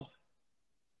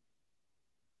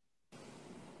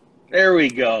There we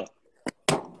go.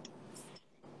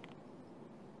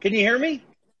 Can you hear me?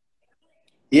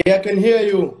 Yeah, I can hear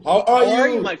you. How are How are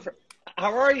you, my you? friend?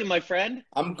 How are you, my friend?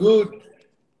 I'm good.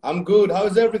 I'm good.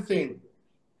 How's everything?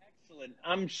 Excellent.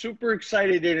 I'm super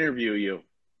excited to interview you.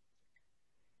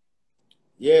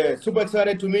 Yeah, super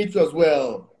excited to meet you as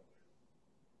well.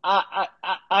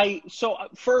 So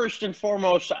first and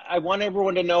foremost, I want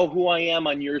everyone to know who I am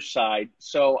on your side.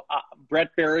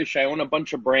 Brett Berish, I own a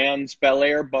bunch of brands: Bel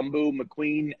Air, Bumbu,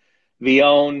 McQueen,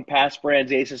 Vione, past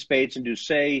brands, Ace of Spades, and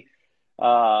Douce.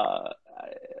 Uh,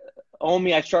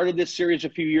 Omi, I started this series a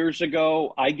few years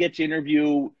ago. I get to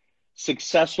interview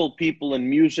successful people in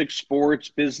music, sports,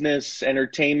 business,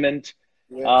 entertainment.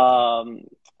 Yeah, Um,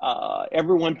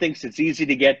 Everyone thinks it's easy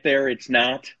to get there. It's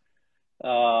not.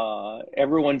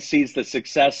 Everyone sees the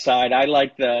success side. I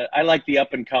like the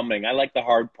up and coming. I like the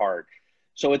hard part.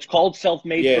 So it's called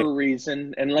self-made yeah. for a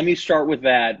reason. And let me start with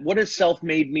that. What does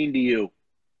self-made mean to you?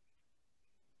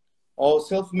 Oh,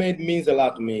 self-made means a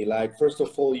lot to me. Like, first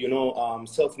of all,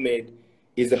 self-made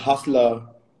is a hustler,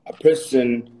 a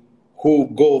person who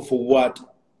go for what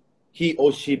he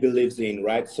or she believes in,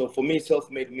 right? So for me,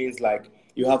 self-made means like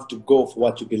you have to go for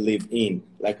what you believe in,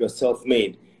 like you're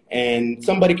self-made. And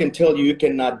somebody can tell you you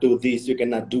cannot do this, you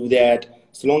cannot do that,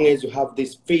 so long as you have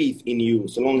this faith in you,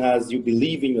 so long as you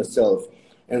believe in yourself,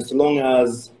 and so long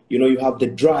as you have the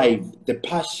drive, the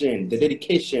passion, the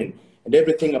dedication, and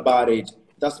everything about it.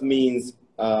 That means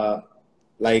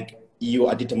like you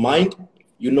are determined,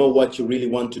 you know what you really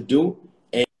want to do.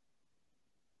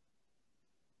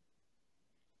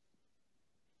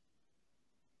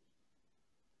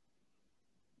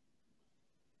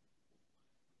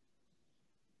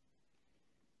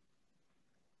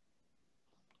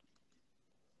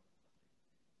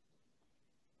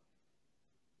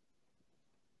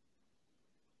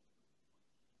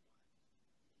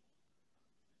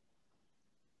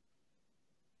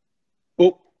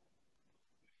 Oh,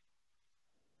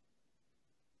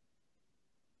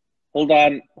 hold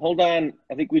on, hold on.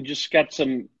 I think we just got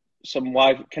some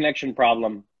Wi connection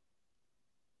problem.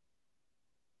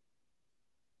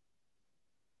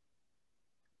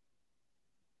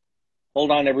 Hold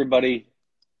on, everybody.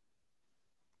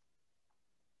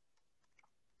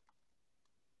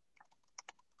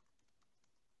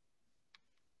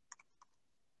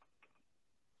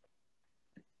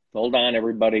 Hold on,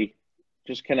 everybody.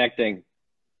 Just connecting.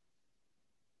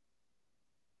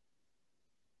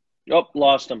 Oh,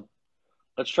 lost him.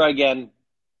 Let's try again.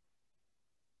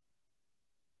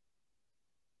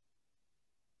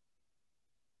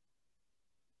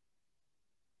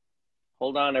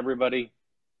 Hold on, everybody.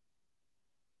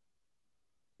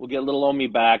 We'll get little Omi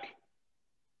back.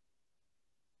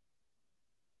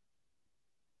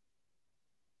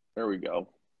 There we go.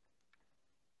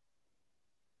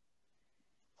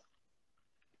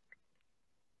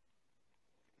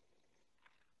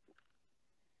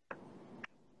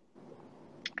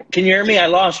 Can you hear me? I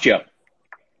lost you.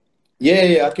 Yeah,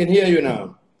 yeah, I can hear you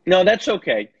now. No, that's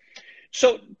okay.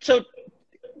 So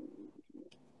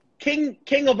king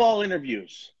of all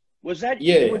interviews. Was that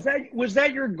Yeah. was that was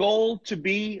that your goal, to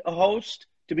be a host,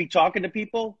 to be talking to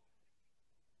people?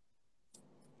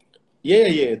 Yeah,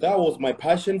 yeah, that was my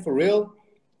passion for real.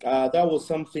 That was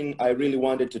something I really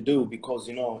wanted to do because,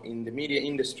 in the media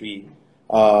industry,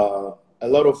 a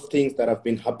lot of things that have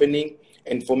been happening.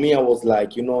 And for me, I was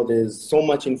like, there's so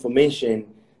much information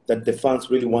that the fans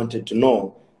really wanted to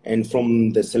know. And from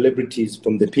the celebrities,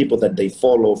 from the people that they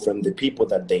follow, from the people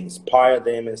that they inspire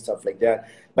them and stuff like that.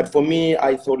 But for me,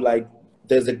 I thought like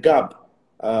there's a gap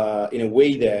in a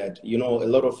way that, a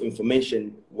lot of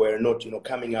information were not,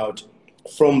 coming out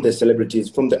from the celebrities,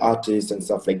 from the artists and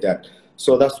stuff like that.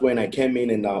 So that's when I came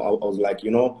in and I was like,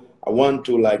 I want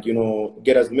to like,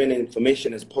 get as many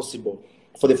information as possible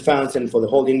for the fans and for the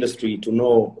whole industry to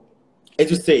know, as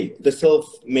you say, the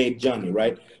self-made journey,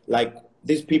 right? Like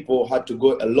these people had to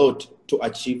go a lot to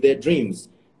achieve their dreams,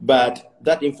 but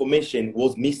that information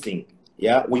was missing.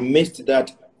 Yeah, we missed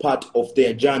that part of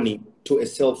their journey to a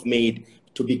self-made,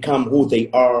 to become who they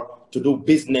are, to do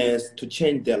business, to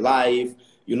change their life,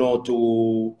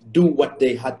 to do what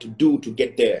they had to do to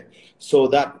get there. So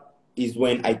that is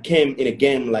when I came in a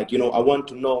game, like, I want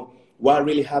to know what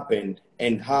really happened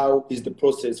and how is the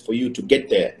process for you to get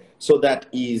there. So that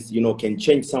is, can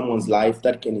change someone's life,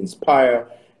 that can inspire,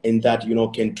 and that,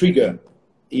 can trigger.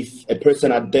 If a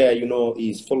person out there,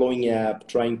 is following up,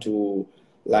 trying to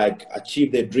like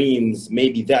achieve their dreams,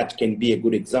 maybe that can be a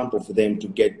good example for them to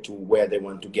get to where they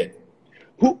want to get.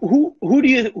 Who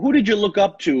did you look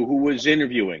up to who was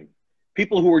interviewing?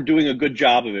 People who were doing a good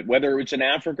job of it, whether it's in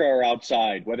Africa or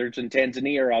outside, whether it's in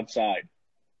Tanzania or outside.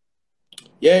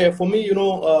 Yeah, for me,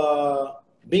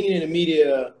 being in the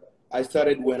media, I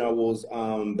started when I was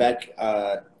back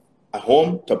at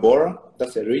home, Tabora.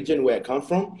 That's a region where I come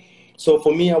from. So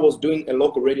for me, I was doing a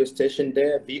local radio station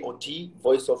there, VOT,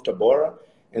 Voice of Tabora.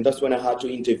 And that's when I had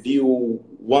to interview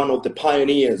one of the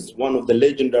pioneers, one of the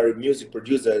legendary music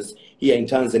producers here in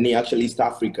Tanzania, actually East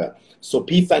Africa. So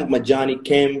P. Funk Majani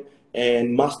came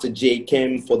and Master J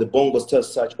came for the Bongo Star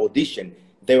Search audition.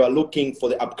 They were looking for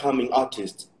the upcoming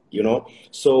artist, you know.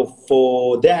 So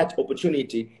for that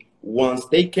opportunity, once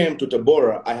they came to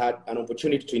Tabora, I had an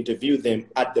opportunity to interview them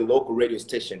at the local radio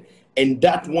station. And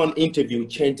that one interview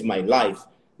changed my life.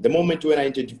 The moment when I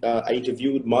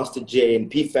interviewed Master J and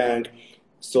P Fang,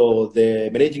 so the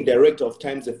managing director of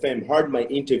Times FM heard my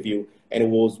interview, and it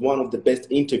was one of the best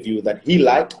interview that he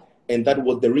liked, and that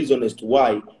was the reason as to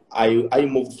why I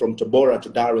moved from Tabora to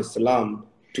Dar es Salaam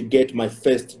to get my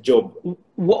first job.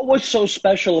 What was so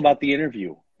special about the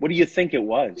interview? What do you think it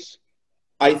was?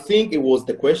 I think it was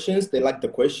the questions. They liked the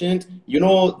questions. You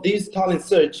know, this talent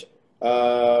search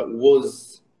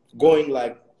was going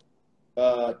like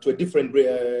to a different,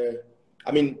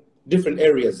 different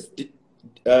areas,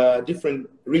 different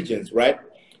regions, right?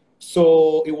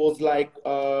 So it was like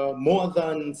more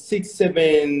than 6,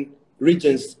 7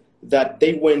 regions that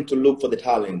they went to look for the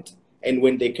talent. And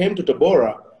when they came to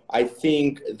Tabora, I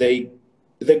think they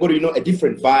got, a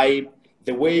different vibe,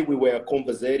 the way we were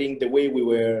conversating, the way we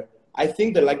were, I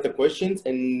think they liked the questions,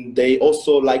 and they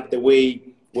also liked the way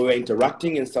we were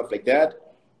interacting and stuff like that.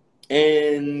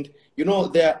 And,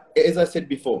 there, as I said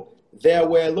before, there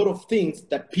were a lot of things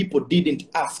that people didn't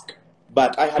ask,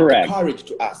 but I had Correct. the courage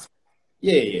to ask.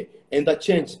 Yeah. And that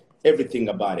changed everything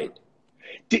about it.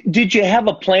 Did you have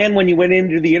a plan when you went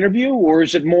into the interview, or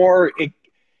is it more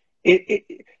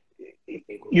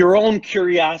your own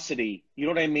curiosity? You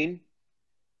know what I mean?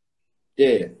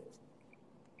 Yeah.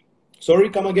 Sorry,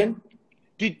 come again?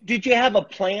 Did you have a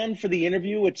plan for the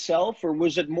interview itself, or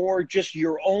was it more just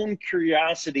your own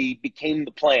curiosity became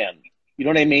the plan? You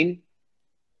know what I mean?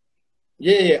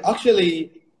 Yeah.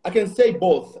 Actually, I can say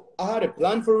both. I had a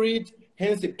plan for it,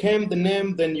 hence it came the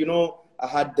name. Then, I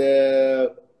had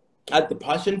the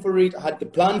passion for it. I had the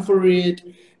plan for it,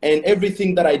 and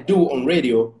everything that I do on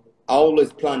radio, I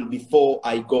always plan before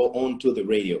I go on to the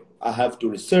radio. I have to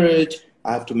research.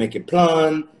 I have to make a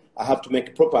plan. I have to make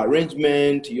a proper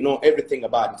arrangement, everything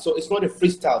about it. So it's not a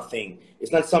freestyle thing.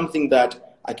 It's not something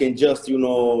that I can just,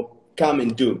 come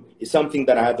and do. It's something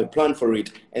that I have a plan for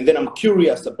it. And then I'm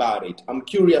curious about it. I'm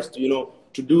curious to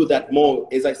do that more.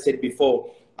 As I said before,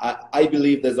 I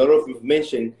believe there's a lot of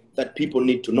information that people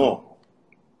need to know.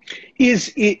 Do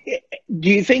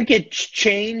you think it's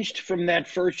changed from that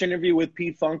first interview with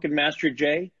P Funk and Master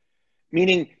J?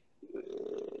 Meaning,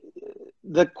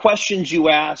 the questions you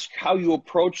ask, how you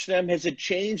approach them, has it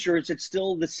changed, or is it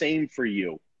still the same for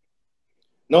you?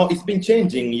 No, it's been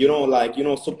changing,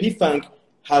 so P-Funk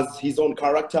has his own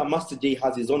character, Master J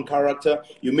has his own character.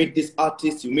 You meet this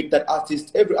artist, you meet that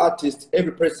artist,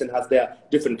 every person has their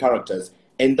different characters.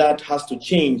 And that has to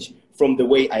change from the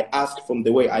way I ask, from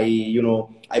the way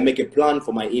I make a plan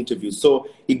for my interview. So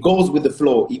it goes with the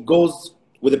flow. It goes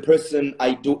with the person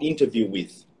I do interview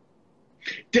with.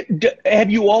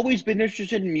 Have you always been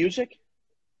interested in music?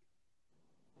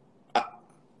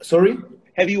 Sorry?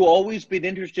 Have you always been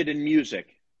interested in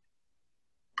music?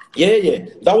 Yeah.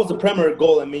 That was the primary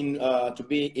goal. To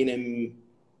be in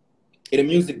a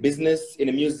music business, in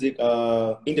a music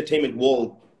entertainment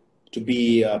world, to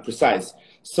be precise.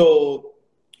 So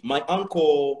my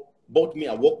uncle bought me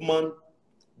a Walkman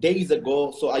days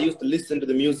ago. So I used to listen to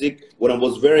the music when I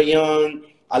was very young.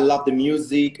 I love the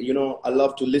music, I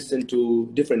love to listen to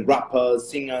different rappers,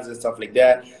 singers, and stuff like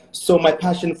that. So my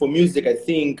passion for music, I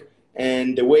think,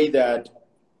 and the way that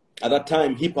at that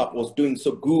time hip hop was doing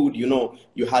so good,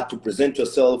 you had to present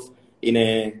yourself in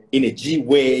a G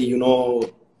way, you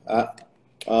had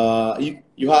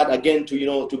again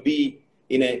to be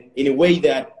in a way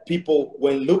that people,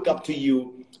 when look up to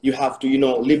you, you have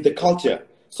to live the culture.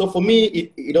 So for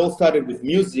me, it all started with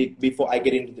music before I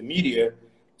get into the media.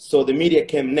 So the media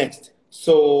came next.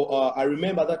 So I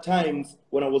remember that times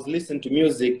when I was listening to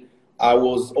music, I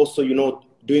was also,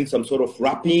 doing some sort of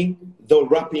rapping, though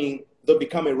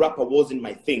becoming a rapper wasn't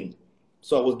my thing.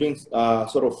 So I was doing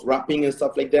sort of rapping and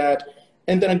stuff like that.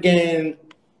 And then again,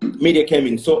 media came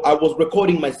in. So I was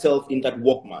recording myself in that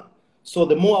Walkman. So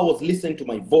the more I was listening to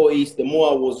my voice, the more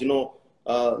I was,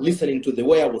 listening to the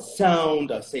way I would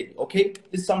sound, I said, okay,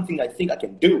 this is something I think I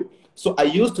can do. So I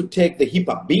used to take the hip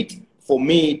hop beat for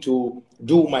me to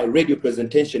do my radio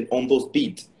presentation on those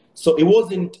beats. So it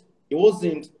wasn't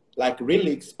like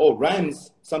lyrics or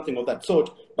rhymes, something of that sort,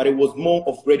 but it was more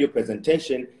of radio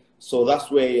presentation. So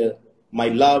that's where my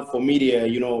love for media,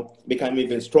 you know, became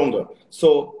even stronger.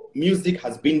 So music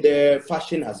has been there,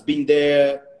 fashion has been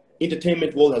there,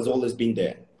 entertainment world has always been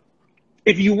there.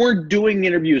 If you weren't doing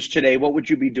interviews today, what would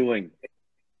you be doing?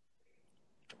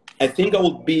 I think I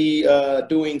would be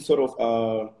doing sort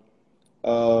of,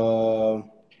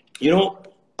 you know,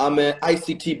 I'm an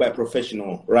ICT by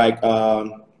professional, right?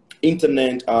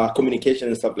 Internet communication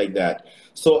and stuff like that.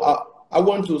 So I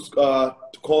went to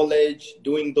college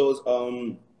doing those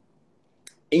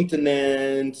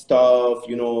internet stuff,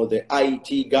 you know, the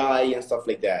IT guy and stuff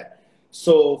like that.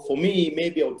 So for me,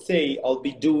 maybe I would say I'll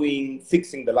be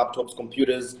fixing the laptops,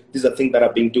 computers. These are things that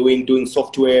I've been doing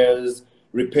softwares,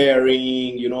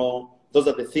 repairing, you know, those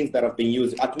are the things that I've been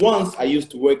using. At once, I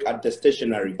used to work at the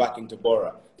stationery back in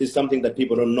Tabora. This is something that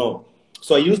people don't know.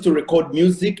 So I used to record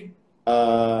music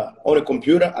on a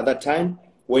computer at that time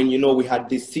when, you know, we had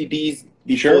these CDs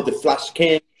before the flash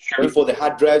came, before the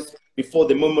hard drives, before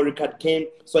the memory card came.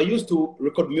 So I used to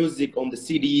record music on the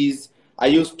CDs. I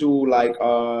used to like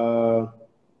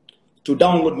to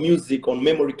download music on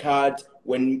memory cards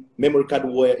when memory cards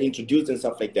were introduced and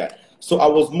stuff like that. So I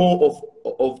was more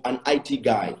of an IT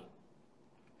guy.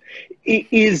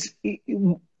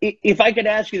 If I could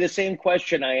ask you the same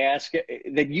question I ask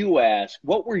that you asked,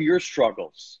 what were your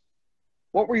struggles?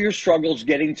 What were your struggles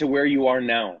getting to where you are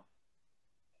now?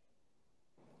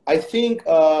 I think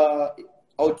I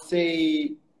would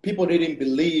say people didn't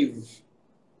believe,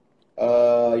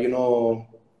 you know,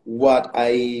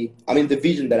 the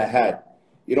vision that I had.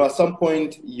 You know, at some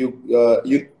point you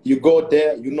go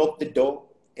there, you knock the door,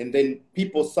 and then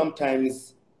people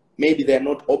sometimes, maybe they're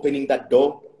not opening that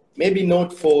door. Maybe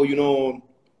not for, you know,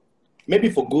 maybe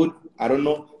for good, I don't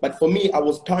know. But for me, I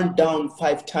was turned down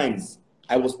 5 times.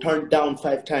 I was turned down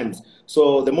 5 times.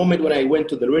 So the moment when I went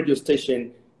to the radio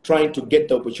station trying to get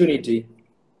the opportunity,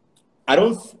 I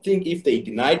don't think if they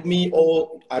denied me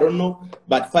or I don't know,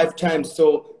 but 5 times.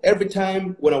 So every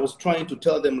time when I was trying to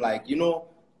tell them, like, you know,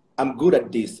 I'm good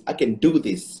at this, I can do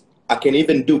this, I can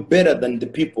even do better than the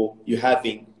people you're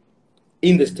having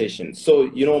in the station. So,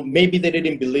 you know, maybe they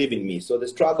didn't believe in me. So the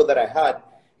struggle that I had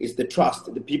is the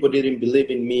trust. The people didn't believe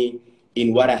in me,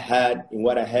 in what I had, in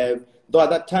what I have. Though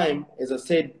at that time, as I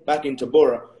said, back in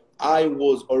Tabora, I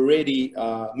was already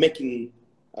making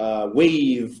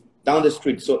wave down the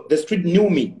street. So the street knew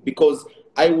me because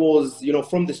I was, you know,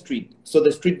 from the street. So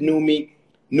the street knew me,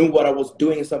 knew what I was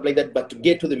doing and stuff like that. But to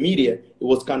get to the media, it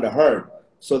was kind of hard.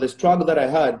 So the struggle that I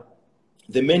had,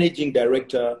 the managing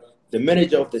director, the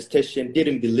manager of the station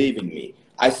didn't believe in me.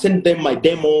 I sent them my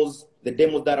demos, the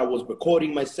demos that I was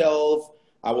recording myself.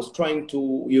 I was trying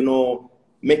to, you know,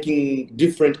 making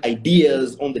different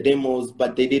ideas on the demos,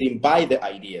 but they didn't buy the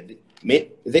idea.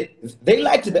 They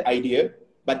liked the idea,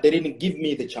 but they didn't give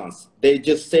me the chance. They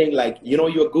just saying like, you know,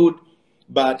 you're good,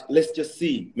 but let's just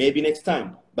see, maybe next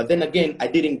time. But then again, I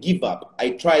didn't give up.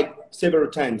 I tried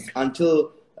several times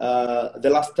until the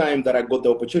last time that I got the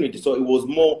opportunity. So it was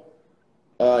more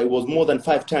than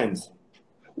 5 times.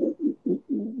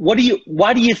 Why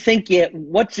do you think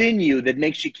what's in you that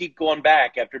makes you keep going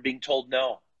back after being told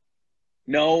no?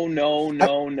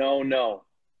 No.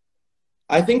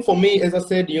 I think for me, as I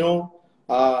said, you know,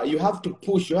 you have to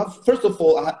push. First of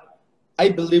all, I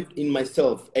believed in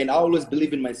myself, and I always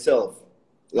believe in myself.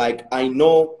 Like, I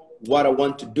know what I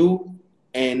want to do,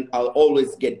 and I'll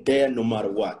always get there no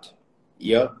matter what.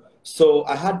 Yeah. So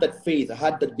I had that faith, I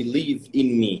had that belief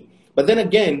in me. But then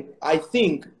again, I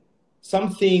think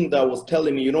something that was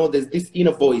telling me, you know, there's this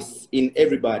inner voice in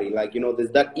everybody. Like, you know,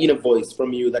 there's that inner voice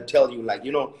from you that tell you, like,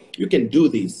 you know, you can do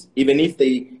this, even if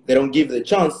they don't give the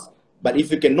chance. But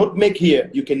if you cannot make here,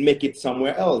 you can make it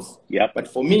somewhere else. Yeah. But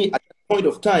for me, at that point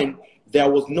of time, there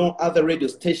was no other radio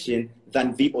station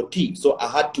than VOT. So I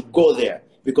had to go there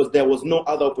because there was no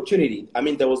other opportunity. I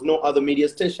mean, there was no other media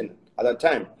station at that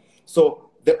time. So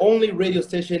the only radio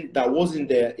station that wasn't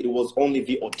there, it was only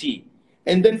VOT.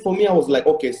 And then for me, I was like,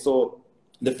 okay, so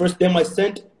the first time I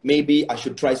sent, maybe I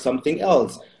should try something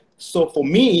else. So for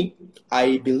me,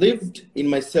 I believed in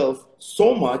myself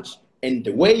so much, and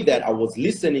the way that I was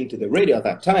listening to the radio at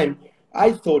that time,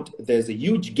 I thought there's a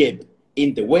huge gap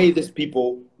in the way these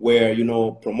people were, you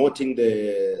know, promoting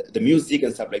the music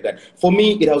and stuff like that. For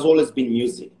me, it has always been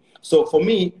music. So for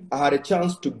me, I had a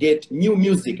chance to get new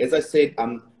music. As I said,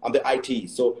 I'm the IT.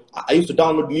 So I used to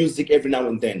download music every now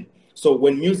and then. So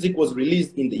when music was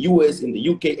released in the US, in the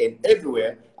UK, and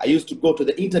everywhere, I used to go to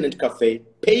the internet cafe,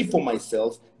 pay for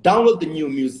myself, download the new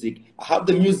music. I have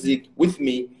the music with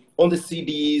me on the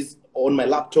CDs, on my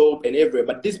laptop, and everywhere.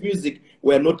 But this music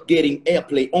were not getting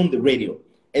airplay on the radio.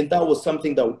 And that was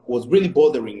something that was really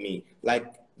bothering me. Like,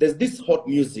 there's this hot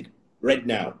music right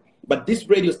now, but this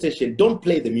radio station don't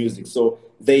play the music. So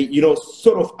they,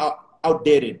 sort of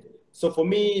outdated. So for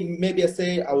me, maybe I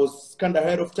say I was kind of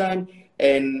ahead of time,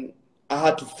 and I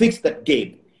had to fix that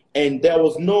gap. And there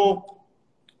was no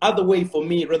other way for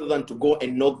me rather than to go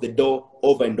and knock the door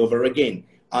over and over again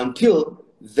until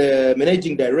the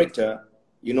managing director,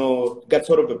 got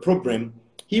sort of a problem.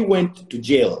 He went to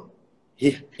jail.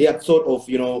 He had sort of,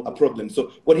 a problem.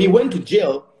 So when he went to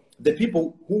jail, the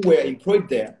people who were employed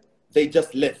there, they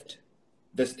just left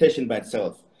the station by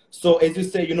itself. So as you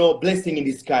say, blessing in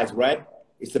disguise, right?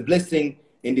 It's a blessing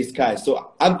in disguise.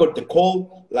 So I got the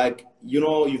call, like,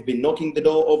 you've been knocking the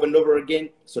door over and over again.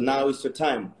 So now it's your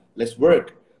time. Let's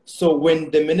work. So when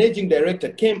the managing director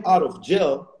came out of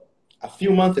jail, a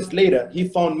few months later, he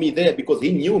found me there because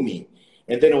he knew me.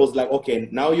 And then I was like, okay,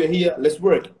 now you're here, let's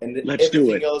work. And then Let's do it.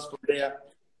 everything else from there.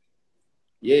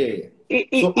 Yeah.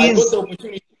 So I got the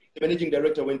opportunity. The managing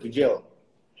director went to jail.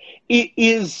 It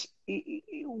is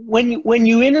when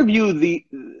you interview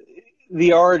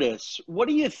the artists, what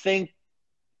do you think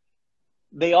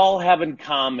they all have in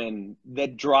common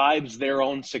that drives their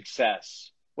own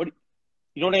success?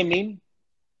 You know what I mean?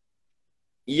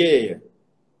 Yeah.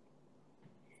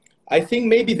 I think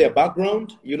maybe their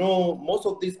background, most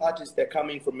of these artists, they're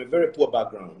coming from a very poor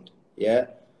background. Yeah.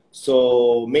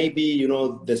 So maybe,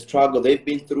 the struggle they've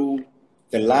been through,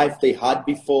 the life they had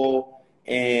before,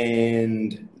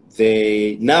 and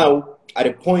they now at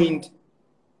a point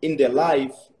in their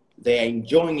life, they're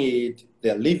enjoying it,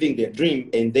 they're living their dream,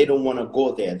 and they don't want to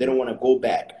go there. They don't want to go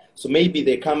back. So maybe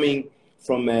they're coming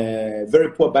from a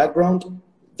very poor background.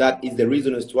 That is the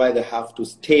reason as to why they have to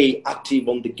stay active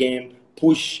on the game,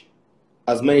 push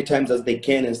as many times as they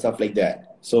can and stuff like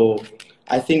that. So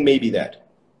I think maybe that.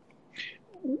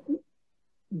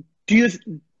 Do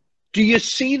you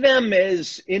see them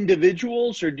as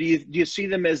individuals, or do you see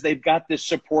them as they've got this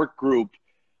support group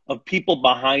of people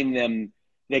behind them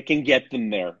that can get them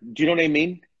there? Do you know what I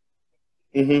mean?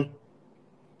 Mm-hmm.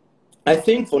 I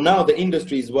think for now the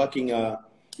industry is working.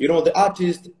 The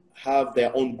artists have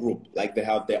their own group, like they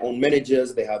have their own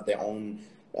managers, they have their own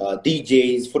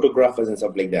DJs, photographers, and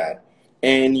stuff like that.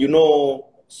 And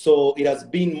so it has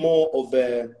been more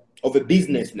of a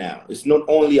business now. It's not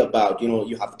only about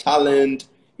you have talent,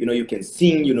 you can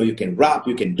sing, you can rap,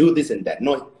 you can do this and that.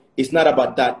 No, it's not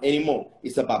about that anymore.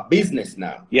 It's about business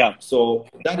now. Yeah. So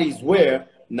that is where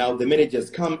now the managers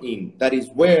come in. That is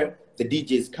where the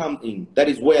DJs come in. That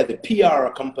is where the PR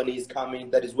companies come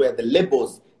in. That is where the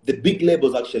labels, the big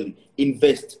labels actually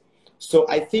invest. So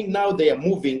I think now they are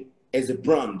moving as a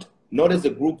brand, not as a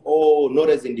group or not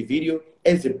as an individual,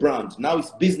 as a brand. Now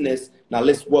it's business. Now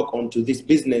let's work onto this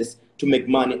business to make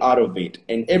money out of it.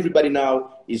 And everybody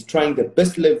now is trying the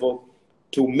best level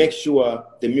to make sure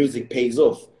the music pays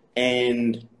off.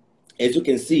 And as you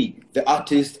can see, the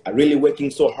artists are really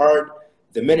working so hard.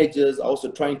 The managers are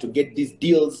also trying to get these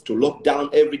deals, to lock down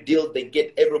every deal. They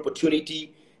get every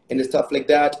opportunity and stuff like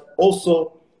that.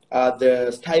 Also,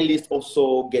 the stylists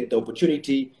also get the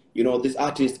opportunity. These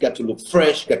artists got to look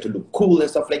fresh, got to look cool and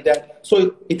stuff like that.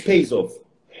 So it pays off.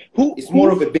 It's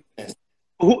more of a business.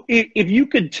 If you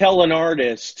could tell an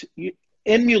artist,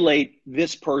 emulate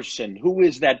this person, who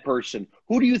is that person?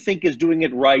 Who do you think is doing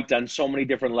it right on so many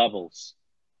different levels?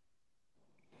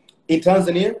 In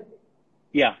Tanzania?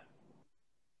 Yeah.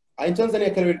 In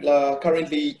Tanzania,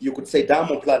 currently, you could say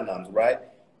Diamond Platnumz, right?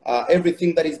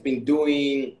 Everything that he's been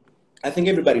doing, I think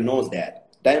everybody knows that.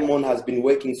 Diamond has been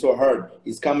working so hard.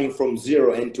 He's coming from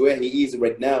zero, and to where he is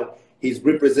right now, he's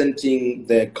representing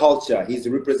the culture. He's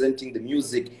representing the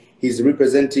music. He's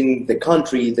representing the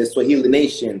country, the Swahili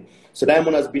nation. So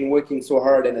Diamond has been working so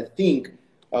hard, and I think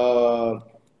the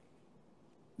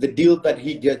deal that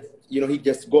he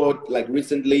just got like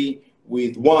recently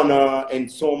with Warner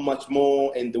and so much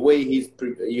more, and the way he's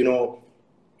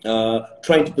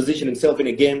trying to position himself in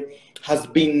a game has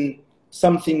been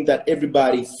something that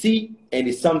everybody see, and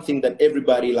it's something that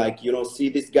everybody see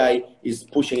this guy is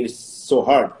pushing it so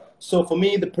hard. So for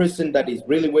me, the person that is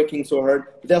really working so hard,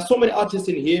 there are so many artists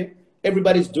in here.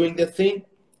 Everybody's doing their thing,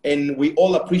 and we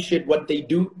all appreciate what they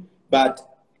do. But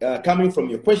coming from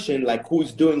your question, like who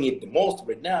is doing it the most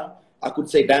right now, I could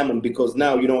say Diamond, because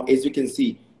now, as you can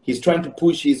see, he's trying to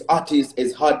push his artist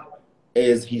as hard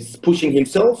as he's pushing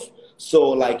himself.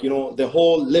 So the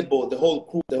whole label, the whole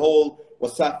crew, the whole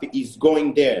Wasafi is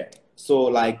going there.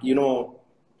 So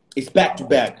it's back to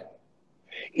back.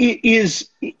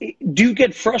 Do you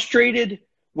get frustrated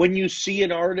when you see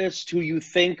an artist who you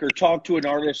think, or talk to an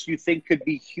artist you think could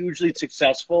be hugely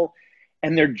successful,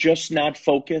 and they're just not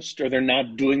focused, or they're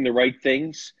not doing the right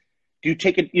things? Do you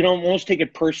take it, you don't almost take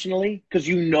it personally because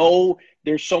you know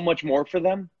there's so much more for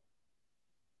them?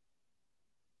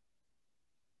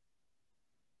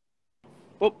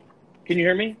 Oh, can you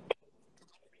hear me?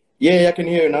 Yeah, I can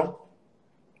hear you now.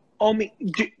 Omi,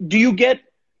 do you get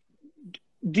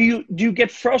do you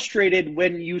get frustrated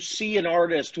when you see an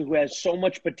artist who has so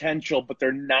much potential but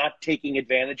they're not taking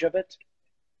advantage of it?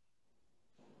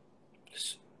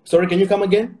 Sorry, can you come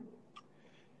again?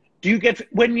 Do you get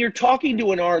when you're talking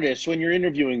to an artist, when you're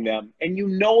interviewing them, and you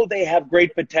know they have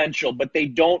great potential but they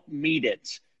don't meet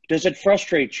it? Does it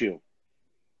frustrate you?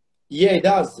 Yeah, it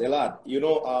does a lot.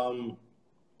 Even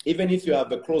if you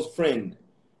have a close friend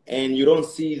and you don't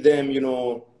see them,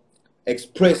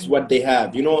 express what they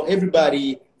have.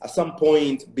 Everybody at some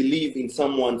point believe in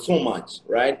someone so much,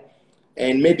 right?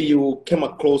 And maybe you came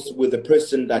across with a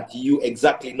person that you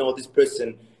exactly know this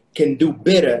person can do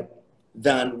better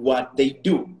than what they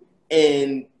do.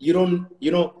 And you don't,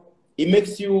 it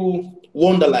makes you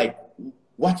wonder like,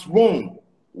 what's wrong?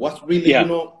 What's really, Yeah.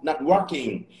 not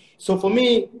working? So for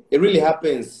me, it really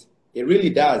happens. It really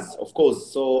does, of course.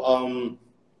 So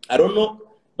I don't know,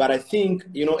 but I think,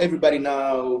 everybody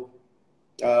now,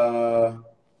 uh,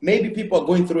 maybe people are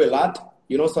going through a lot.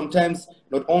 Sometimes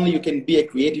not only you can be a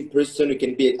creative person, you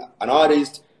can be an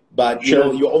artist, but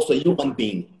Sure. you're also a human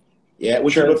being. Yeah,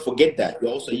 we should Sure. not forget that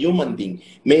you're also a human being.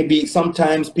 Maybe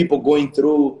sometimes people going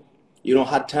through,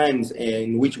 hard times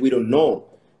in which we don't know.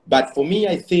 But for me,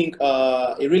 I think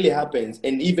it really happens.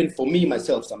 And even for me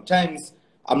myself, sometimes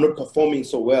I'm not performing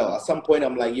so well. At some point,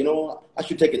 I'm like, I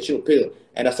should take a chill pill.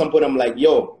 And at some point, I'm like,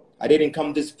 yo, I didn't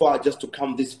come this far just to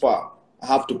come this far. I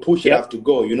have to push it. I Yep. have to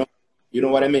go. You know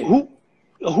what I mean?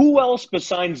 Who else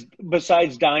besides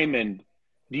Diamond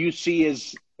do you see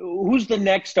as who's the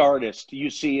next artist you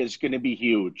see is going to be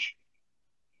huge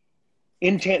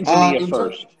in Uh, Tanzania in, ter-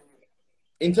 first?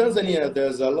 in Tanzania,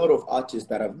 there's a lot of artists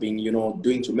that have been,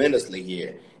 doing tremendously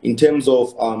here in terms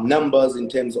of numbers, in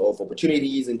terms of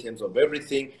opportunities, in terms of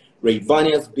everything.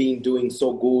 Rayvani has been doing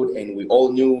so good, and we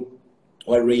all knew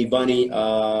what Rayvani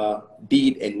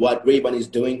did and what Rayvani is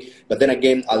doing. But then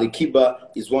again, Ali Kiba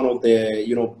is one of the,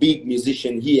 big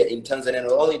musicians here in Tanzania,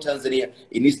 not only Tanzania,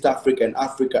 in East Africa and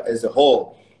Africa as a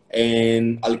whole.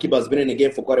 And Ali Kiba has been in the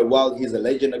game for quite a while. He's a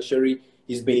legend, actually.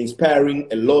 He's been inspiring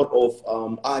a lot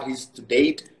of artists to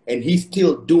date, and he's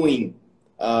still doing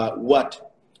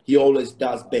what he always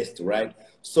does best, right?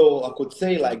 So I could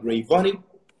say like Rayvani,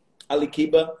 Ali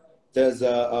Kiba. There's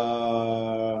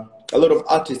a lot of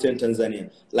artists in Tanzania,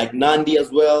 like Nandi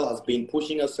as well, has been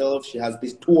pushing herself. She has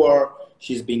this tour.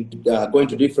 She's been going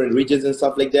to different regions and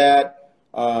stuff like that.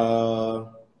 I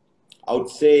would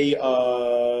say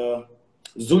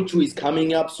Zuchu is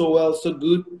coming up so well, so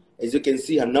good. As you can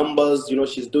see, her numbers,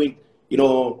 she's doing,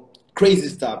 crazy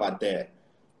stuff out there.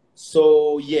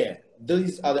 So yeah,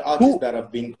 these are the artists Who that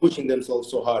have been pushing themselves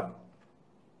so hard.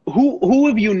 who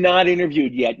have you not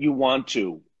interviewed yet? You want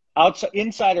to outside,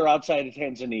 inside or outside of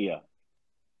Tanzania?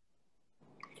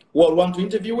 What want to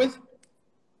interview with?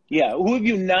 Yeah, who have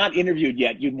you not interviewed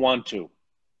yet? You'd want to.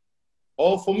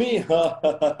 Oh, for me, out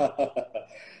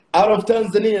of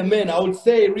Tanzania, man, I would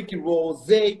say Ricky Rose.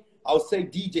 I would say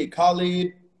DJ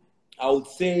Khaled. I would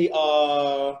say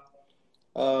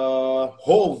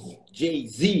Hove,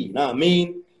 Jay-Z. Know what I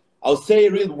mean? I would say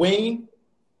Lil Wayne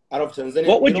out of Tanzania.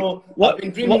 What would you I've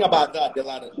been dreaming what about that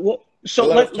so a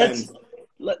lot of times.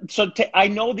 I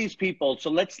know these people,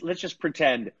 so let's just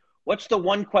pretend. What's the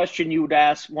one question you would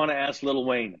want to ask Lil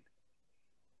Wayne?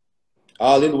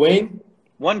 Lil Wayne,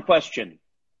 One question.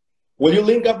 will you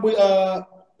link up with?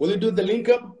 Will you do the link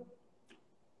up?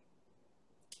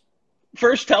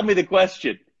 First, tell me the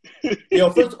question. Yo,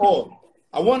 first of all,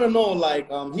 I want to know like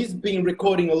he's been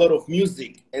recording a lot of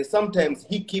music, and sometimes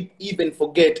he keep even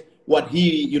forget what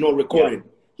he recorded. Yeah.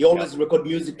 He always record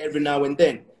music every now and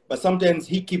then, but sometimes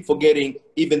he keep forgetting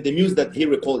even the music that he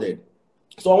recorded.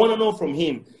 So I want to know from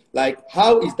him like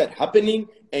how is that happening,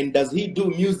 and does he do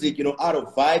music out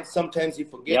of vibes? Sometimes he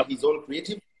forget Yep. his own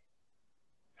creative.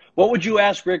 What would you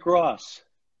ask Rick Ross?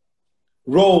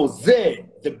 Rose,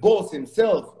 the boss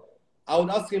himself, I would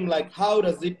ask him like, how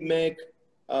does it make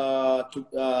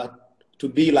to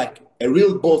be like a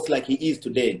real boss like he is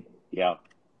today? Yeah.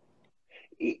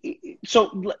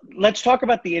 So let's talk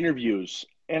about the interviews.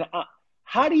 And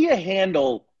how do you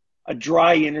handle a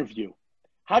dry interview?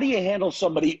 How do you handle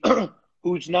somebody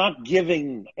who's not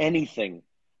giving anything?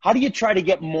 How do you try to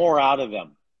get more out of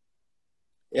them?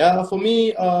 Yeah, for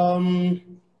me,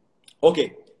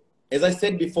 okay. As I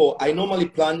said before, I normally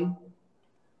plan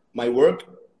my work,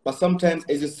 but sometimes,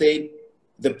 as you said,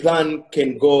 the plan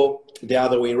can go the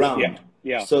other way around.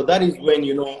 Yeah. So that is when,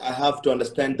 I have to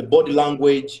understand the body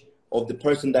language of the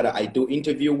person that I do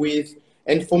interview with.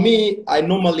 And for me, I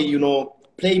normally,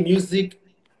 play music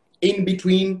in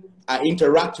between. I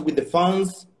interact with the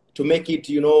fans to make it,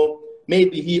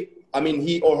 maybe he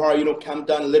or her, calm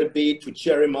down a little bit to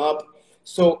cheer him up.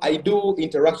 So I do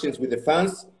interactions with the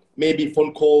fans, maybe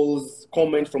phone calls,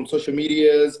 comments from social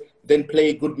medias, then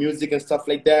play good music and stuff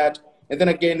like that. And then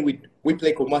again, we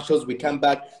play commercials, we come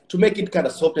back to make it kind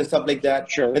of soft and stuff like that.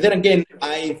 Sure. And then again,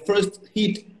 I first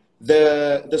hit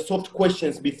the soft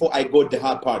questions before I go the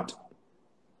hard part.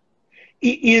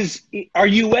 Are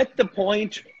you at the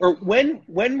point, or when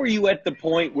were you at the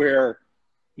point where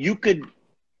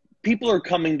people are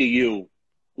coming to you,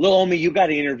 Lil Ommy, you got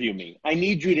to interview me. I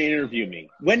need you to interview me.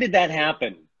 When did that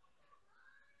happen?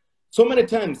 So many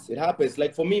times it happens.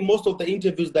 Like for me, most of the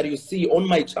interviews that you see on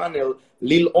my channel,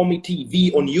 Lil Ommy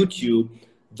TV on YouTube,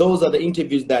 those are the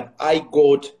interviews that I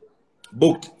got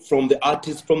booked from the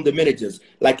artists, from the managers.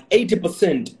 Like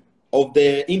 80% of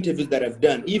the interviews that I've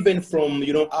done, even from,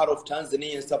 out of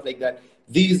Tanzania and stuff like that,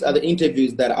 these are the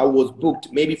interviews that I was booked,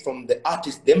 maybe from the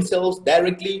artists themselves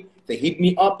directly, they hit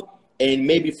me up, and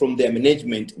maybe from their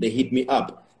management, they hit me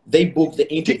up. They book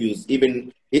the interviews.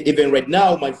 Even right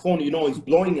now, my phone, is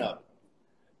blowing up.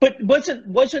 But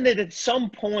wasn't it at some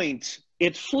point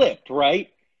it flipped, right?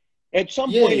 At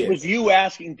some point it was you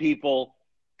asking people,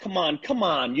 come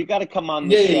on, you got to come on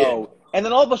the show. And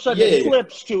then all of a sudden it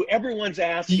flips to everyone's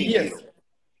asking you.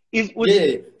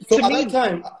 So at that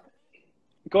time,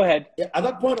 go ahead. At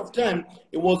that point of time,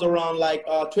 it was around like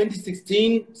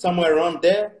 2016, somewhere around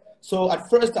there. So at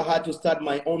first I had to start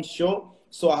my own show.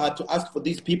 So I had to ask for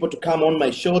these people to come on my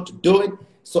show to do it.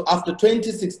 So after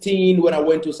 2016, when I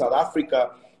went to South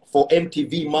Africa for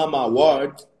MTV Mama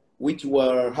Awards, which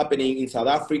were happening in South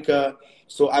Africa,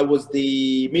 so I was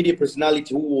the media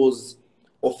personality who was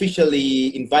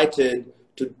officially invited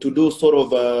to do sort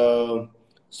of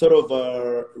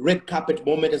a red carpet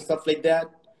moment and stuff like that.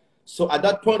 So at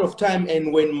that point of time,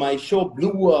 and when my show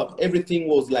blew up, everything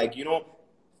was like,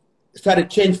 started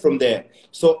change from there.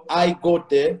 So I got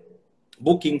the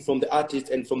booking from the artists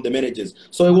and from the managers.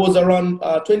 So it was around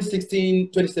 2016,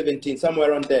 2017,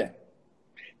 somewhere around there.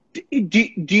 Do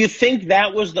you think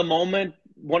that was the moment,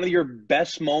 one of your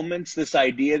best moments, this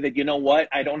idea that, you know what,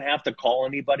 I don't have to call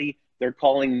anybody, they're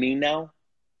calling me now?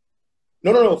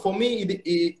 No. For me,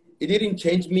 it didn't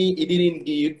change me. It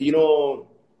didn't,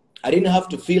 I didn't have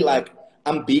to feel like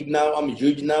I'm big now, I'm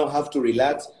huge now, have to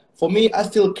relax. For me, I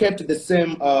still kept the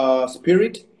same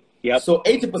spirit. Yep. So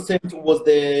 80% was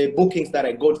the bookings that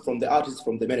I got from the artists,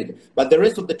 from the manager. But the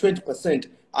rest of the 20%,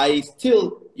 I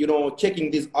still,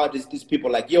 checking these artists, these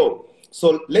people like,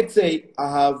 so let's say I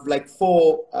have like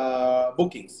 4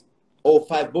 bookings or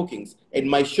 5 bookings, and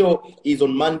my show is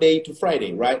on Monday to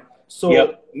Friday, right?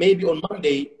 So maybe on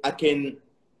Monday, I can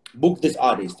book this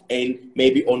artist, and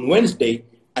maybe on Wednesday,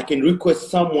 I can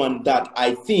request someone that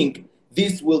I think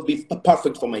this will be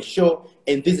perfect for my show,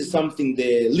 and this is something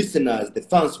the listeners, the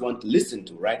fans want to listen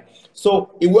to, right?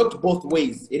 So it worked both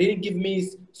ways. It didn't give me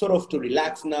sort of to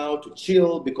relax now, to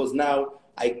chill, because now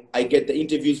I get the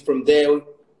interviews from there.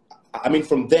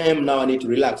 From them, now I need to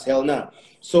relax. Hell no.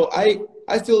 So I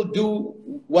still do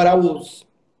what I was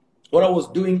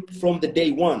doing from the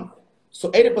day one. So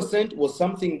 80% was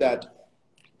something that,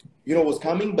 was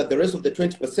coming, but the rest of the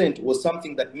 20% was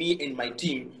something that me and my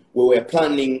team, we were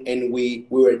planning, and we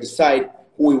were decide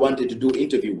who we wanted to do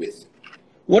interview with.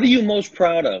 What are you most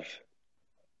proud of?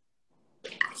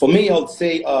 For me, I would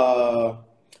say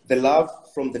the love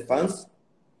from the fans.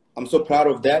 I'm so proud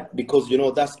of that because,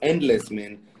 that's endless,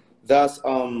 man. That's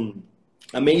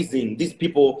amazing. These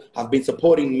people have been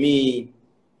supporting me,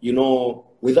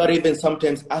 without even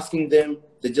sometimes asking them.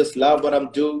 They just love what I'm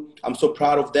doing. I'm so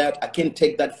proud of that. I can't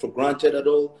take that for granted at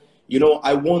all.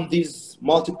 I won these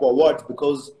multiple awards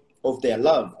because of their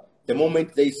love. The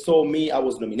moment they saw me, I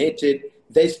was nominated,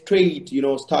 they straight,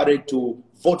 started to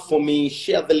vote for me,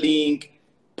 share the link,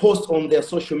 post on their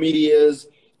social medias.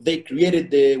 They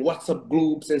created the WhatsApp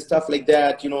groups and stuff like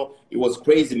that. It was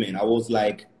crazy, man. I was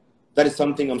like, that is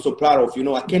something I'm so proud of.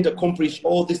 I can't accomplish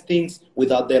all these things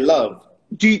without their love.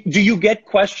 Do you get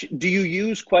do you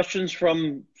use questions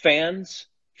from fans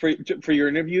for your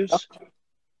interviews?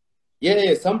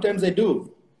 Yeah, sometimes I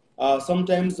do.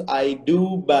 Sometimes I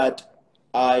do, but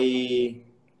I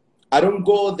don't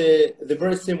go the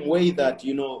very same way that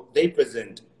they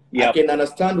present. Yep. I can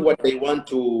understand what they want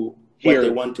to hear, what they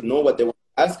want to know, what they want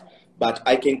to ask, but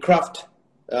I can craft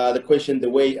the question the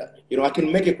way I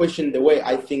can make a question the way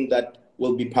I think that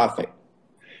will be perfect.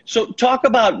 So talk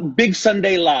about Big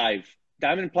Sunday Live,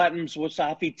 Diamond Platinum's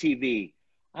Wasafi TV.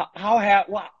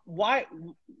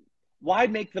 Why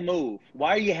make the move? Why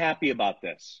are you happy about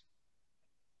this?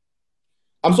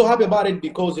 I'm so happy about it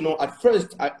because, at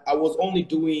first I was only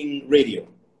doing radio.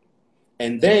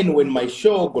 And then when my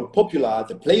show got popular,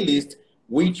 the playlist,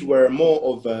 which were more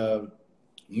of a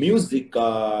music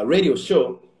radio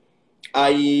show,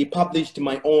 I published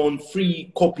my own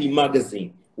free copy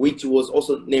magazine, which was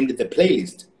also named The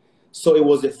Playlist. So it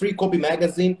was a free copy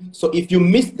magazine. So if you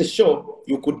missed the show,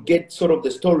 you could get sort of the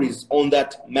stories on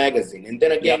that magazine. And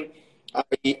then Yep. again,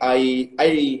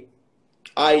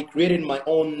 I created my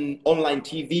own online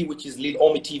TV, which is Lil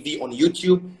Ommy TV on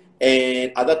YouTube.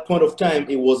 And at that point of time,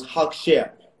 it was Hulk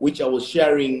Share, which I was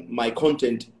sharing my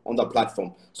content on the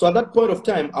platform. So at that point of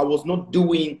time, I was not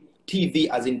doing TV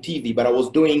as in TV, but I was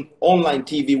doing online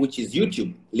TV, which is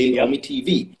YouTube, Lil Yep. Ommy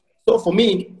TV. So for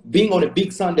me, being on a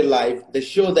Big Sunday Live, the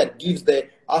show that gives the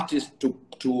artist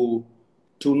to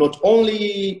not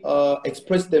only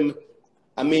express them,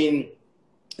 I mean,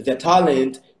 their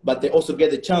talent, but they also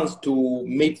get the chance to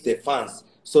meet their fans.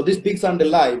 So this Big Sunday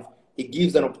Live, it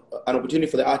gives an opportunity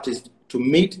for the artist to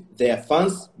meet their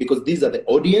fans because these are the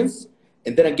audience.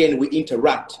 And then again, we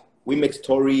interact. We make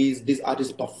stories. These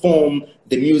artists perform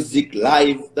the music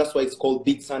live. That's why it's called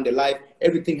Big Sunday Live.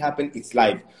 Everything happens, it's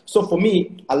live. So for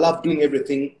me, I love doing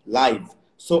everything live.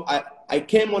 So I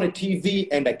came on a TV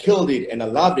and I killed it and I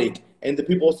loved it. And the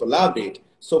people also loved it.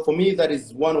 So for me, that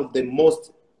is one of the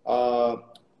most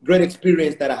great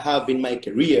experience that I have in my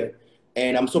career.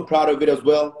 And I'm so proud of it as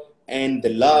well. And the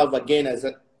love, again, as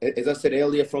I said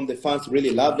earlier, from the fans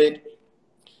really love it.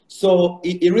 So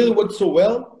it really worked so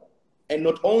well. And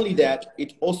not only that,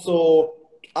 it also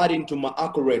adding to my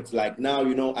accolades. Like now,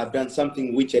 I've done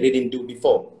something which I didn't do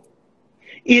before.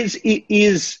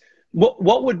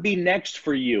 What would be next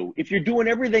for you if you're doing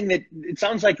everything that it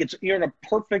sounds like you're in a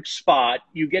perfect spot,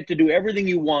 you get to do everything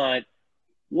you want?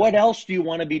 What else do you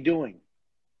want to be doing?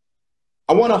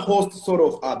 I want to host sort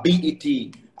of BET.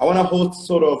 I want to host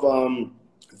sort of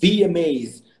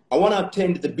VMAs. I want to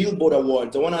attend the Billboard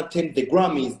Awards. I want to attend the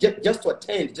Grammys, just to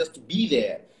attend, just to be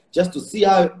there, just to see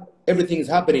how everything is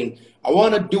happening. I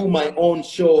want to do my own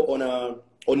show on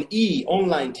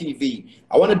online TV.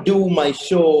 I want to do my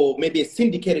show, maybe a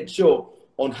syndicated show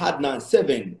on Hadnan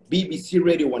 7, BBC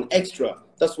Radio 1 Extra.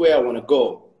 That's where I want to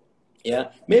go.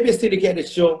 Yeah, maybe a syndicated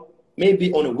show,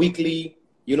 maybe on a weekly,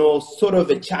 sort of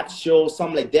a chat show,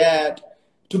 something like that,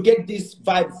 to get this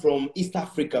vibe from East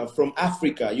Africa, from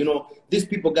Africa. These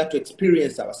people got to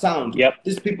experience our sound. Yep.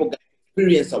 These people got to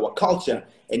experience our culture.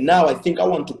 And now I think I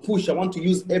want to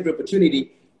use every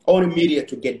opportunity on the media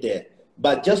to get there.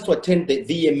 But just to attend the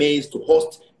VMAs, to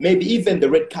host maybe even the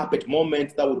red carpet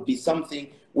moment, that would be something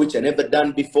which I never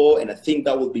done before. And I think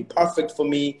that would be perfect for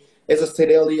me. As I said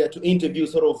earlier, to interview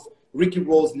sort of Ricky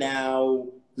Rose now,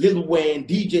 Lil Wayne,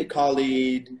 DJ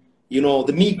Khaled, the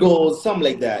Migos, something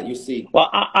like that, you see.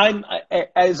 Well,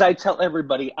 as I tell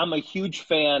everybody, I'm a huge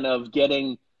fan of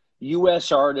getting U.S.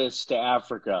 artists to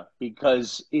Africa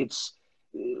because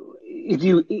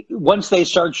once they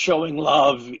start showing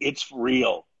love, it's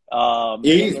real.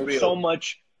 There's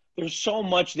so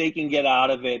much they can get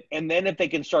out of it. And then if they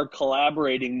can start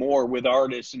collaborating more with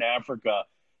artists in Africa,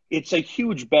 it's a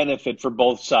huge benefit for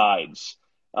both sides.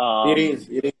 It is.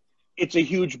 It's a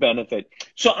huge benefit.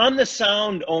 So on the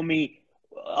sound, Ommy,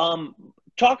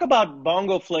 talk about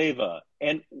bongo flava.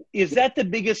 And is that the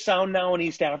biggest sound now in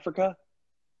East Africa?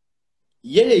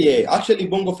 Yeah. Actually,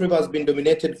 bongo flava has been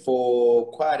dominated for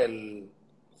quite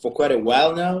a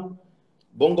while now.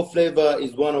 Bongo flava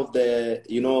is one of the,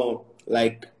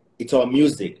 it's our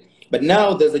music. But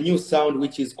now there's a new sound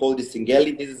which is called the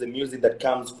Singeli. This is a music that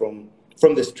comes from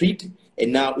the street,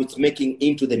 and now it's making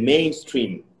into the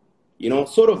mainstream.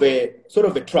 Sort of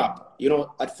a trap.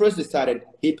 At first it started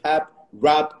hip hop,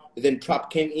 rap, then trap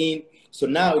came in. So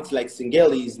now it's like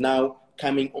Singeli is now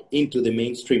coming into the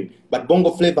mainstream. But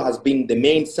bongo flava has been the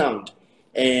main sound,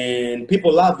 and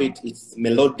people love it. It's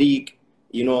melodic.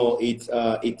 It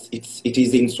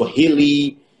is in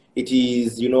Swahili. It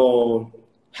is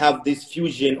have this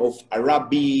fusion of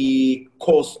Arabic,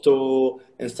 Coastal,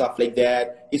 and stuff like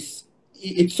that. It's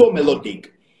so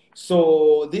melodic.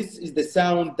 So this is the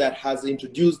sound that has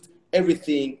introduced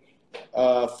everything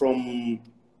from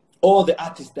all the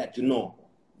artists that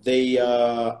they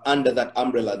are under that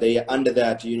umbrella. They are under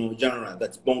that genre.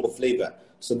 That's bongo flava.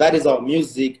 So that is our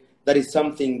music. That is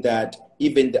something that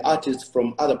even the artists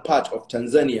from other parts of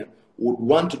Tanzania would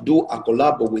want to do a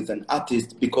collab with an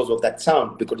artist because of that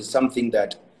sound. Because it's something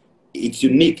that it's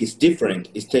unique. It's different.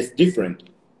 It tastes different.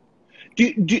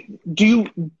 Do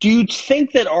you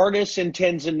think that artists in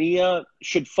Tanzania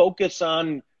should focus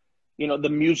on, the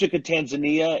music of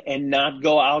Tanzania and not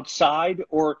go outside?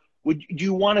 Or do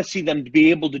you want to see them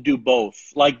be able to do both,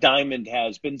 like Diamond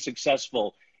has been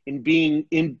successful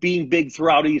in being big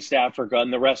throughout East Africa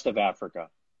and the rest of Africa?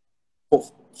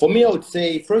 For me, I would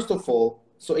say first of all,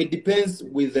 so it depends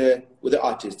with the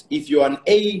artist. If you're an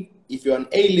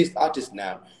A-list artist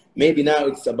now, maybe now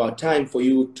it's about time for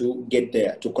you to get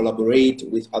there to collaborate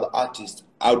with other artists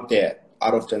out there,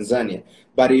 out of Tanzania.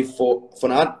 But if for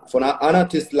an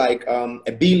artist like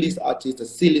a B-list artist, a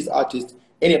C-list artist,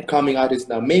 any upcoming artist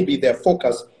now, maybe their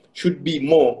focus should be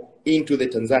more into the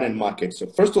Tanzanian market. So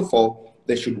first of all,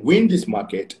 they should win this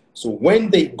market. So when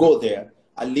they go there,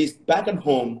 at least back at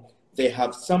home, they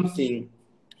have something,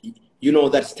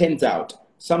 that stands out,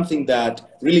 something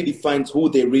that really defines who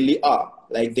they really are,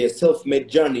 like their self-made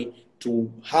journey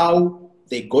to how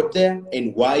they got there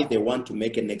and why they want to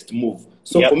make a next move.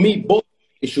 So for me, both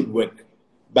it should work.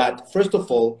 But first of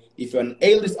all, if you're an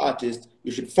A-list artist,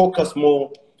 you should focus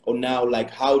more on now, like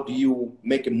how do you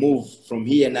make a move from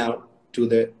here now to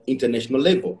the international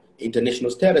level, international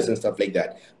status and stuff like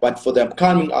that. But for the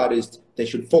upcoming artists, they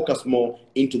should focus more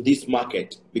into this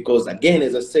market because, again,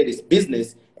 as I said, it's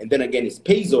business, and then again, it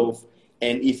pays off.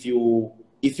 And if you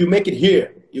make it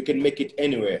here, you can make it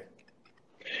anywhere.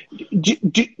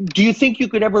 Do you think you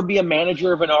could ever be a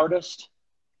manager of an artist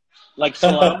like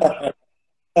Salam?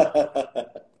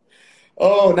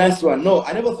 Oh, nice one. No,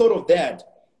 I never thought of that.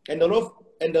 And a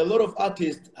lot of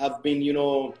artists have been,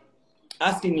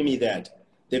 asking me that.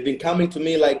 They've been coming to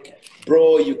me like,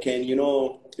 bro, you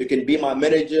can be my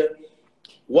manager.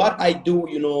 What I do,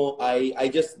 I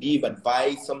just give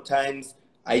advice sometimes.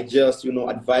 I just,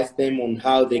 advise them on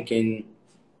how they can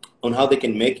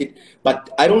make it. But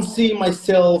I don't see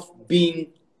myself being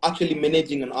actually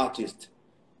managing an artist.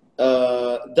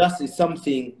 That is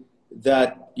something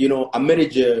that, a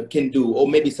manager can do, or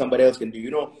maybe somebody else can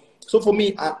do, So for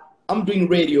me, I'm doing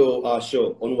radio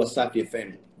show on Wasafi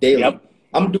FM daily. Yep.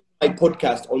 I'm doing my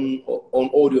podcast on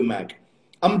Audio Mac.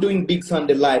 I'm doing Big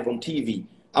Sunday Live on TV.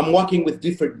 I'm working with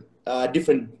different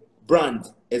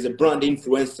brands as a brand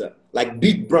influencer, like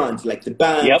big brands, like the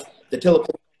banks, the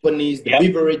telecom companies, the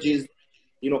beverages,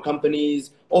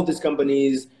 companies, all these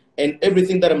companies, and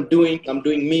everything that I'm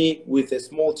doing me with a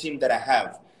small team that I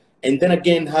have. And then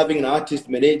again, having an artist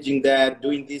managing that,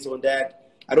 doing this or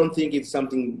that, I don't think it's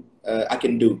something I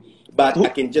can do. But I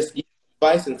can just give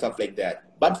advice and stuff like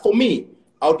that. But for me,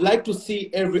 I would like to see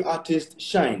every artist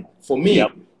shine. For me, I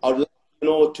would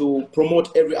like to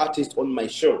promote every artist on my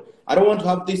show. I don't want to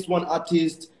have this one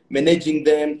artist managing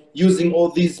them, using all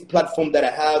these platforms that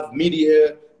I have,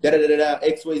 media,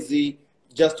 XYZ,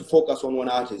 just to focus on one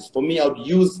artist. For me, I would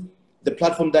use the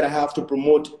platform that I have to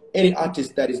promote any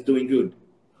artist that is doing good.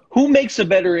 Who makes a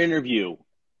better interview?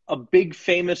 A big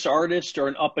famous artist or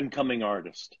an up-and-coming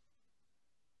artist?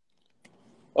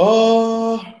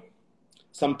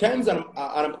 Sometimes an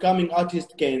upcoming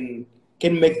artist can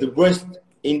make the worst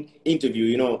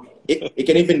interview. It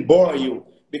can even bore you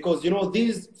because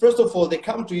these, first of all, they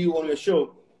come to you on your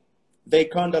show, they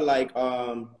kind of like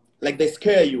they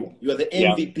scare you. You are the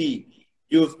MVP.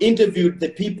 You've interviewed the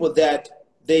people that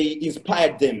they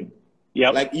inspired them.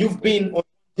 Like you've been on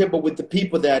the table with the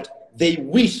people that they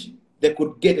wish they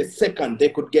could get a second, they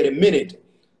could get a minute.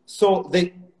 So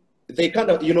they kind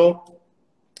of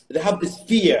they have this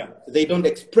fear. They don't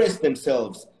express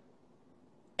themselves.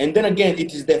 And then again,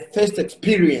 it is their first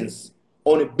experience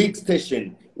on a big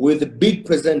station with a big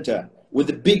presenter, with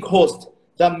a big host.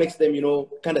 That makes them,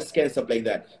 kind of scared and stuff like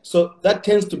that. So that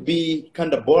tends to be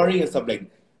kind of boring and stuff like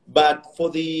that. But for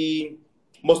the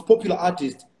most popular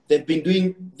artists, they've been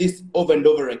doing this over and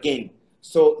over again.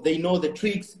 So they know the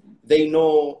tricks. They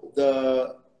know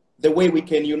the way we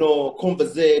can,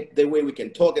 conversate, the way we can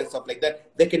talk and stuff like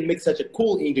that. They can make such a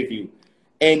cool interview.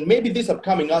 And maybe these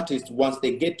upcoming artists, once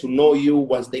they get to know you,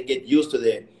 once they get used to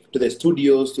the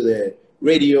studios, to the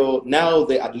radio, now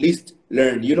they at least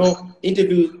learn.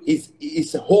 Interview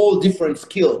is a whole different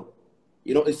skill.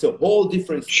 It's a whole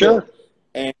different skill. Sure.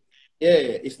 And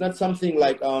it's not something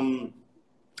like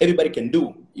everybody can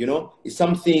do. It's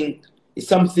something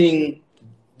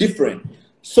different.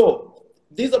 So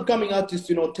these upcoming artists,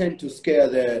 tend to scare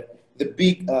the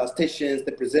big stations,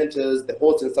 the presenters, the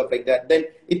hosts and stuff like that. Then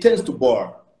it tends to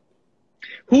bore.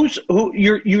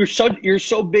 You're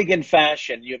so big in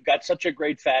fashion. You've got such a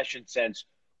great fashion sense.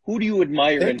 Who do you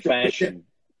admire in fashion?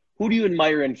 Who do you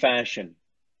admire in fashion?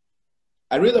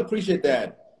 I really appreciate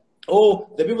that. Oh,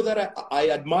 the people that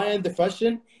I admire in the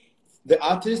fashion, the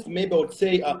artists, maybe I would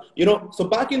say, so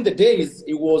back in the days,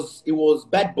 it was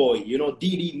Bad Boy,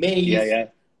 Didi, Maze,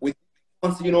 with,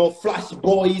 Flash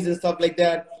Boys and stuff like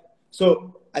that.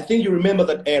 So I think you remember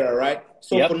that era, right?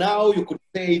 So for now, you could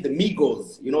say the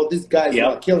Migos, these guys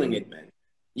are killing it, man.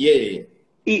 Yeah.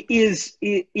 Is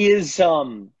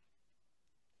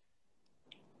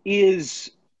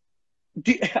is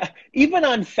do, even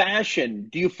on fashion,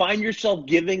 do you find yourself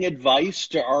giving advice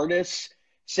to artists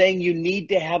saying you need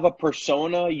to have a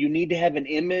persona, you need to have an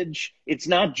image? It's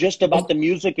not just about Most, the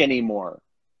music anymore.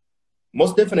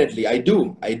 most definitely, I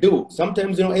do. I do.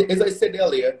 Sometimes, as I said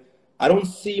earlier, I don't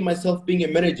see myself being a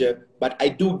manager, but I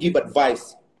do give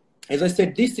advice. As I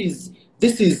said, this is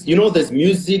there's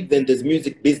music, then there's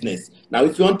music business. Now,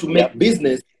 if you want to Yep. make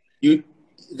business, you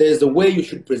there's a way you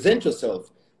should present yourself.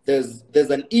 There's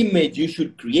an image you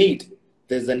should create.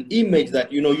 There's an image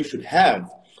that you should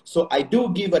have. So I do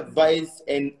give advice,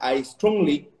 and I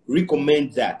strongly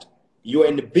recommend that. You're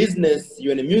in the business,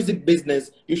 you're in the music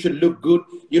business, you should look good.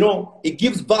 It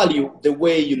gives value the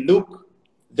way you look,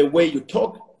 the way you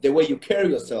talk, the way you carry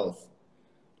yourself.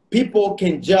 People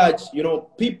can judge,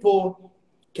 people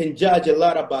can judge a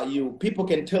lot about you. People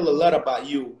can tell a lot about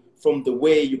you from the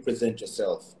way you present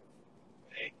yourself.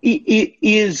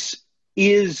 Is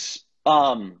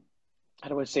how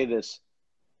do I say this?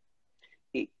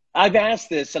 I've asked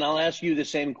this, and I'll ask you the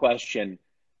same question.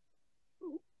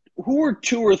 Who are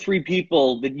two or three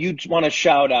people that you want to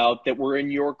shout out that were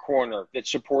in your corner, that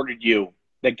supported you,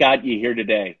 that got you here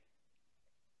today?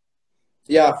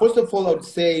 Yeah, first of all, I would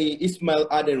say Ismail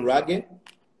Aden Rage.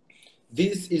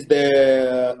 This is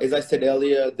as I said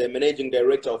earlier, the managing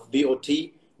director of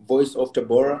VOT, Voice of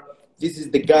Tabora. This is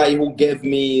the guy who gave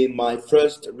me my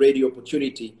first radio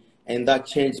opportunity, and that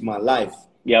changed my life.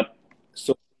 Yep.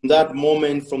 So from that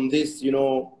moment, from this,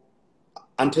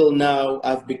 until now,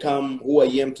 I've become who I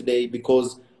am today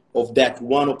because of that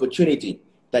one opportunity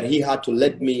that he had to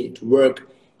let me to work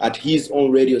at his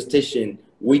own radio station,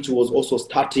 which was also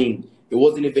starting. It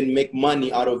wasn't even make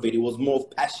money out of it. It was more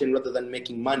of passion rather than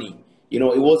making money. It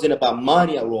wasn't about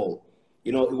money at all.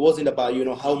 It wasn't about,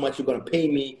 how much you're going to pay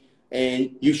me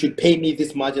and you should pay me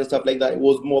this much and stuff like that. It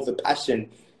was more of a passion.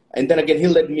 And then again, he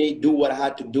let me do what I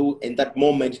had to do, and that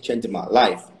moment changed my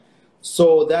life.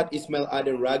 So that Ismail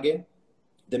Aden Rage,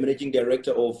 the managing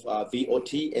director of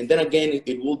VOT. And then again,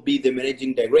 it will be the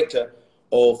managing director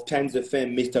of Times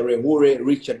FM, Mr. Rehure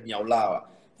Richard Nyaulawa.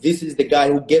 This is the guy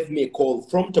who gave me a call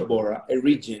from Tabora, a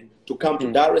region, to come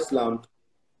to Dar es Salaam,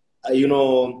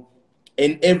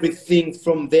 and everything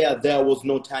from there was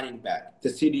no turning back. The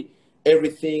city,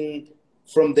 everything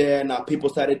from there, now people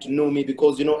started to know me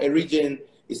because, a region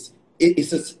is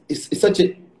such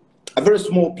a very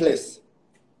small place,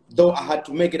 though I had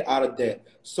to make it out of there.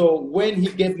 So when he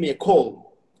gave me a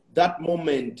call, that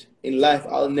moment in life,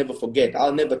 I'll never forget.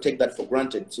 I'll never take that for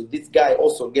granted. So this guy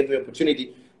also gave me an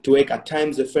opportunity to work at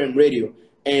Times FM Radio,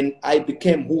 and I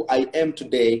became who I am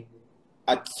today.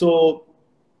 I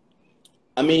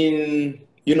mean,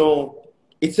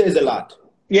 it says a lot.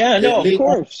 Yeah, The no, of Lil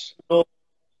course. Ommy,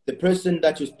 the person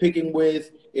that you're speaking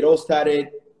with, it all started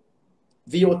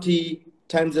VOT,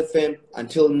 Times FM,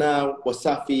 until now,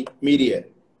 Wasafi Media.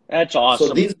 That's So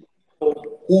awesome. these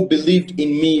people who believed in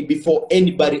me before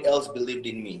anybody else believed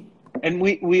in me. And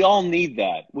we all need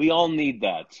that. We all need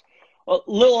that.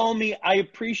 Lil Omi, I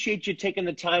appreciate you taking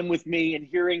the time with me and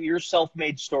hearing your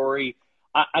self-made story.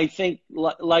 I think,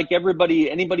 like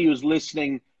everybody, anybody who's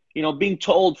listening, being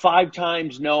told 5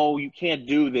 times, no, you can't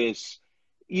do this.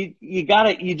 You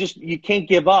can't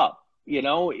give up.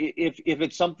 If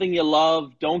it's something you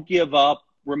love, don't give up.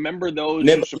 Remember those who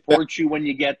Never. support you when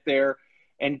you get there,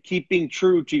 and keep being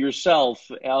true to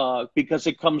yourself, because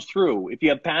it comes through. If you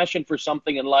have passion for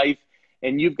something in life,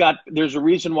 and there's a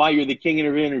reason why you're the king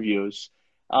of interviews.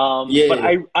 But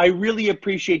Yeah, I really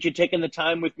appreciate you taking the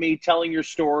time with me, telling your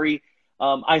story.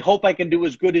 I hope I can do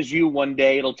as good as you one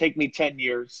day. It'll take me 10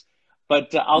 years,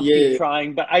 but I'll keep yeah.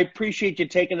 trying. But I appreciate you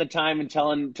taking the time and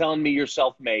telling me you're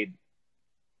self-made.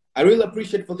 I really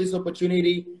appreciate for this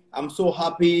opportunity. I'm so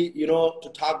happy,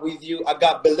 to talk with you. I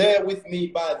got Belair with me,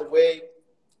 by the way.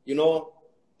 You know,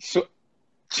 So,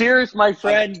 cheers, my I got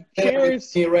friend. Belair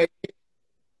with Cheers. me right. Let's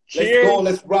go. Cheers.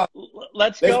 Let's rock.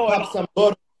 Let's Let's go. pop some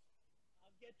bottle.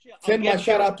 I'll Send my get you.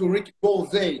 shout out to Ricky Rose.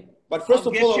 But I'll first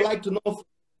of get all, I'd you. like to know,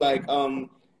 like,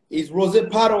 is Rose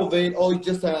part of it, or is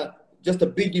just a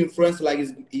big influence? Like,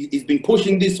 he's been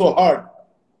pushing this so hard.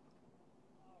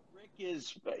 Rick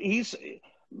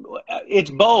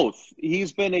it's both.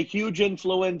 He's been a huge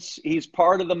influence. He's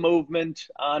part of the movement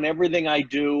on everything I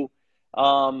do.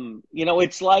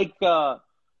 It's like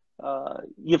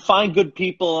you find good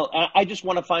people. I just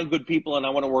want to find good people, and I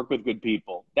want to work with good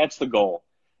people. That's the goal.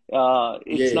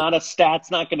 It's Yeah, not a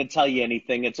stat's not going to tell you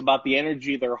anything. It's about the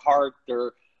energy, their heart,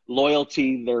 their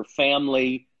loyalty, their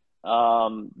family.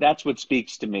 That's what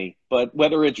speaks to me. But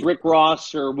whether it's Rick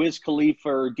Ross or Wiz Khalifa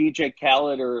or DJ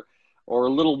Khaled or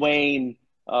Lil Wayne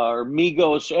or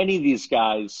Migos, any of these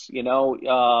guys,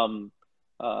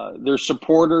 They're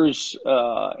supporters,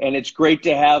 and it's great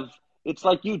to have. It's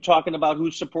like you talking about who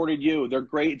supported you. They're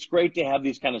great. It's great to have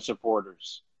these kind of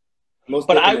supporters. Most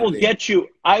But definitely.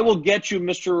 I will get you,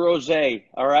 Mr. Rose.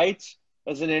 All right,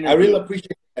 as an interview. I really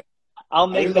appreciate that. I'll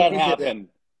make that happen.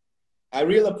 I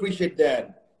really appreciate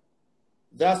that.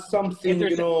 That's something,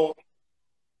 you know,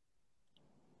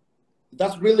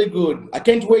 that's really good. I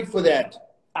can't wait for that.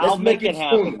 I'll make it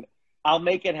happen. I'll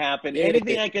make it happen. Yeah.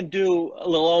 Anything I can do,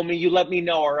 Lil Ommy, you let me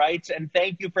know, all right? And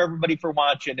thank you for everybody for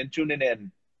watching and tuning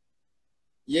in.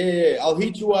 Yeah, I'll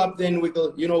hit you up, then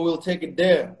we'll take it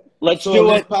there. Let's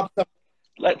do it. Pop some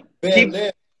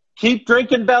keep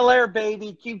drinking Bel Air,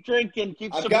 baby. Keep drinking.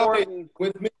 Keep supporting. Got it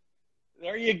with me.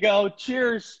 There you go.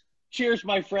 Cheers. Cheers,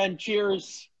 my friend.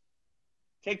 Cheers.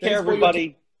 Take care,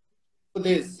 everybody. For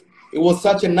this. It was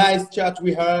such a nice chat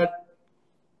we had.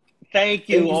 Thank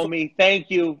you, Ommy. Thank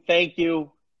you. Thank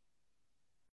you.